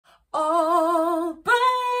all by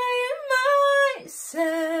myself.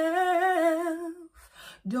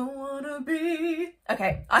 Don't wanna be...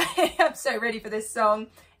 Okay, I am so ready for this song,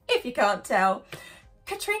 if you can't tell.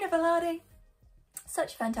 Katrina Velarde,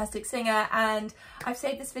 such a fantastic singer, and I've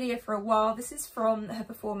saved this video for a while. This is from her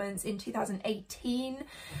performance in 2018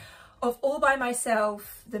 of All By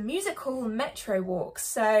Myself, the musical Metro Walk.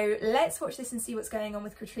 So let's watch this and see what's going on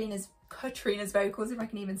with Katrina's vocals, if I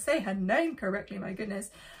can even say her name correctly, my goodness.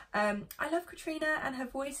 I love Katrina, and her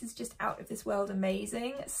voice is just out of this world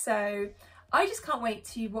amazing. So I just can't wait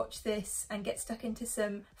to watch this and get stuck into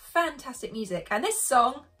some fantastic music. And this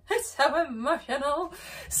song is so emotional.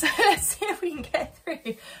 So let's see if we can get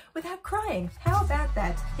through without crying. How about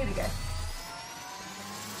that? Here we go.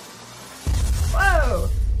 Whoa!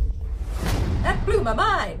 That blew my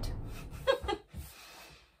mind.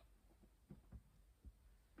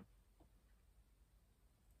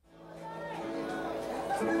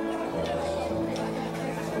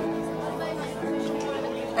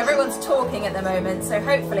 Everyone's talking at the moment, so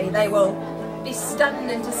hopefully they will be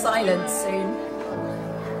stunned into silence soon.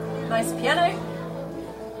 Nice piano.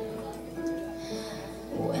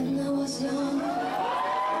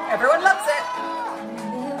 Everyone loves it.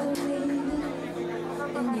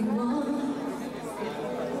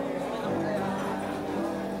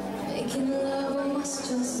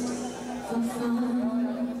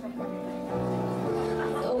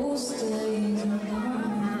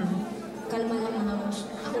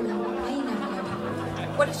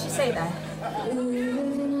 What did she say there?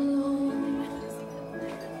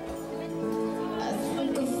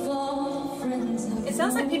 It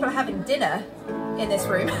sounds like people are having dinner in this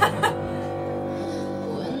room.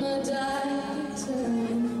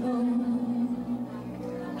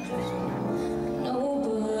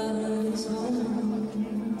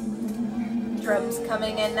 Drums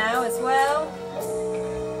coming in now as well.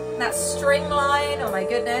 That string line, oh my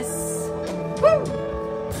goodness. Woo!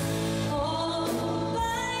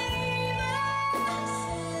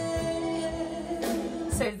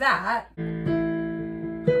 So that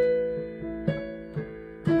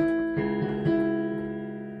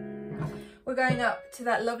we're going up to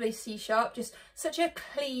that lovely C sharp, just such a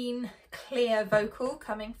clean, clear vocal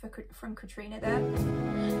coming from Katrina there.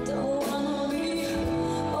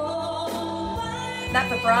 That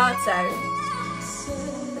vibrato,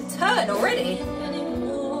 the turn already.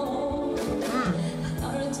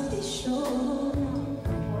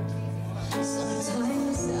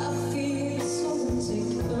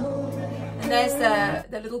 There's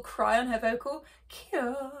the little cry on her vocal.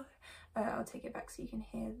 Cure. I'll take it back so you can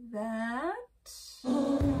hear that.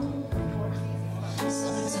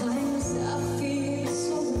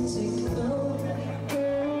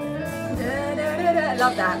 I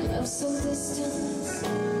love that.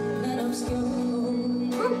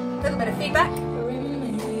 Ooh, little bit of feedback.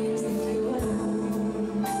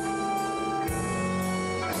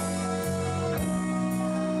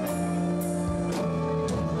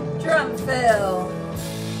 Drum fill.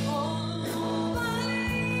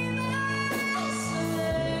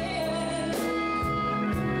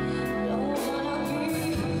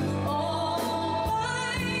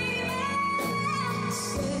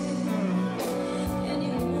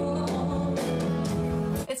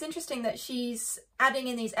 It's interesting that she's adding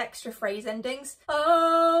in these extra phrase endings.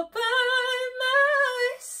 All by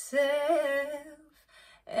myself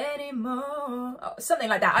anymore, oh, something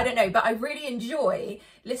like that. I don't know, but I really enjoy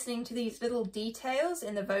listening to these little details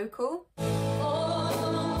in the vocal. See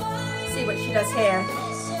what she does here.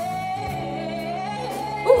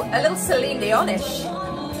 Ooh, a little Celine Dion-ish.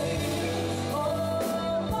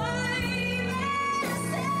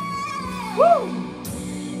 Woo!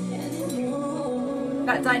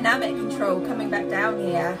 That dynamic control coming back down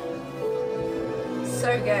here.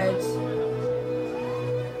 So good.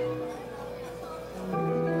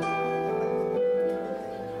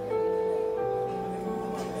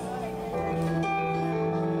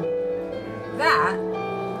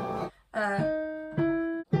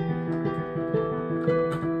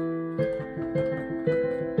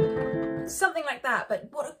 Something like that, but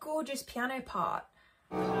what a gorgeous piano part.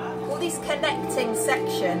 All these connecting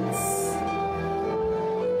sections.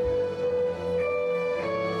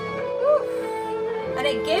 Woo. And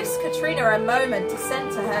it gives Katrina a moment to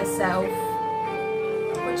center herself,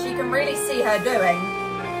 which you can really see her doing.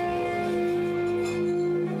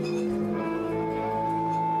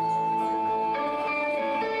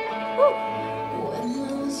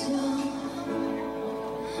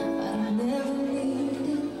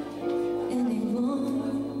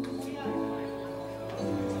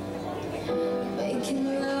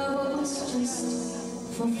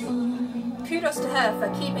 Kudos to her her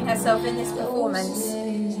for keeping herself in this performance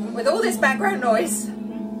with all this background noise.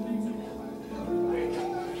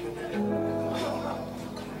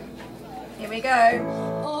 Here we go.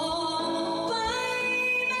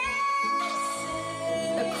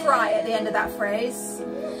 The cry at the end of that phrase.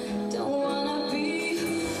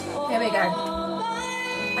 Here we go.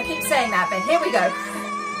 I keep saying that, but here we go.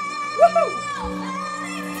 Woohoo!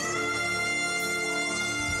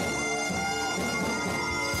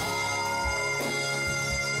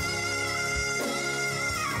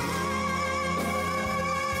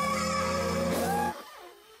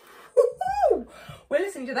 We're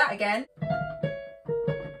listening to that again.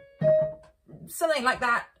 Something like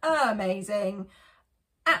that. Amazing.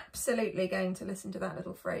 Absolutely going to listen to that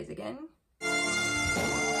little phrase again.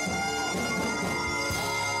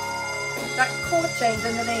 That chord change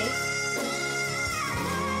underneath.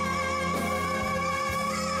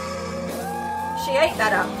 She ate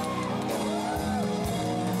that up.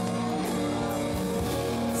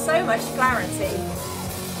 So much clarity.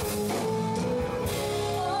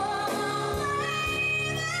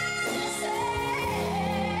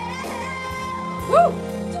 Woo!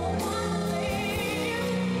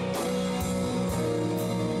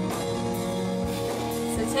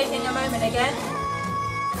 So taking a moment again.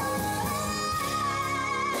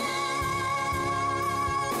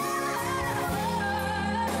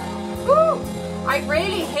 Woo! I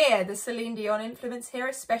really hear the Celine Dion influence here,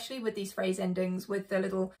 especially with these phrase endings with the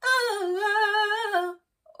little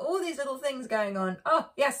all these little things going on. Oh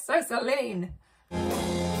yes, so Celine. So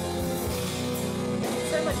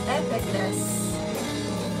much epicness.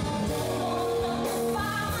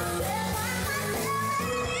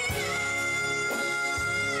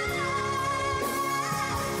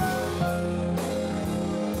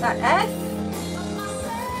 That F.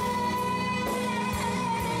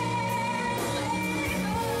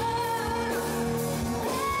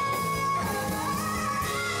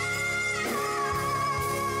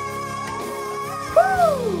 Woo!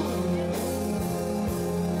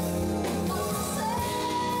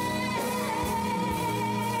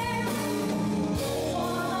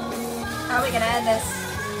 How are we gonna end this?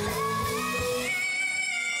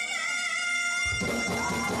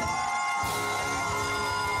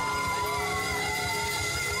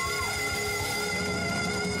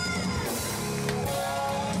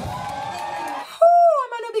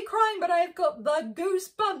 But I've got the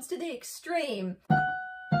goosebumps to the extreme.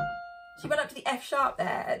 She went up to the F sharp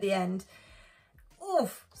there at the end.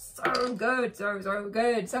 Oof, so good, so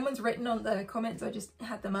good. Someone's written on the comments, I just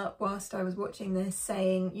had them up whilst I was watching this,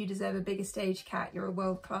 saying, you deserve a bigger stage, Kat, you're a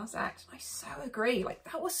world-class act. I so agree, like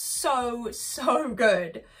that was so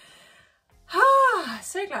good.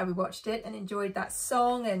 So glad we watched it and enjoyed that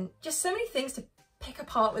song, and just so many things to pick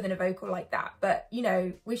apart within a vocal like that, but you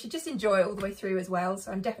know, we should just enjoy it all the way through as well.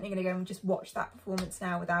 So I'm definitely going to go and just watch that performance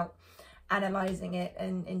now without analysing it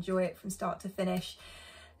and enjoy it from start to finish.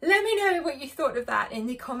 Let me know what you thought of that in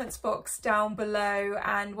the comments box down below,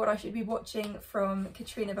 and what I should be watching from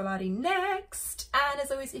Katrina Velarde next. And as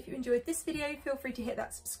always, if you enjoyed this video, feel free to hit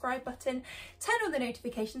that subscribe button, turn on the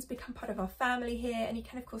notifications, become part of our family here. And you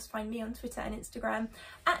can of course find me on Twitter and Instagram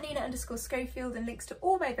at Nina_Schofield, and links to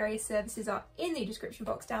all my various services are in the description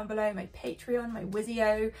box down below. My Patreon, my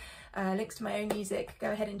Wisio, links to my own music. Go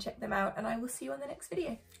ahead and check them out, and I will see you on the next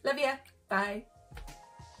video. Love ya, bye.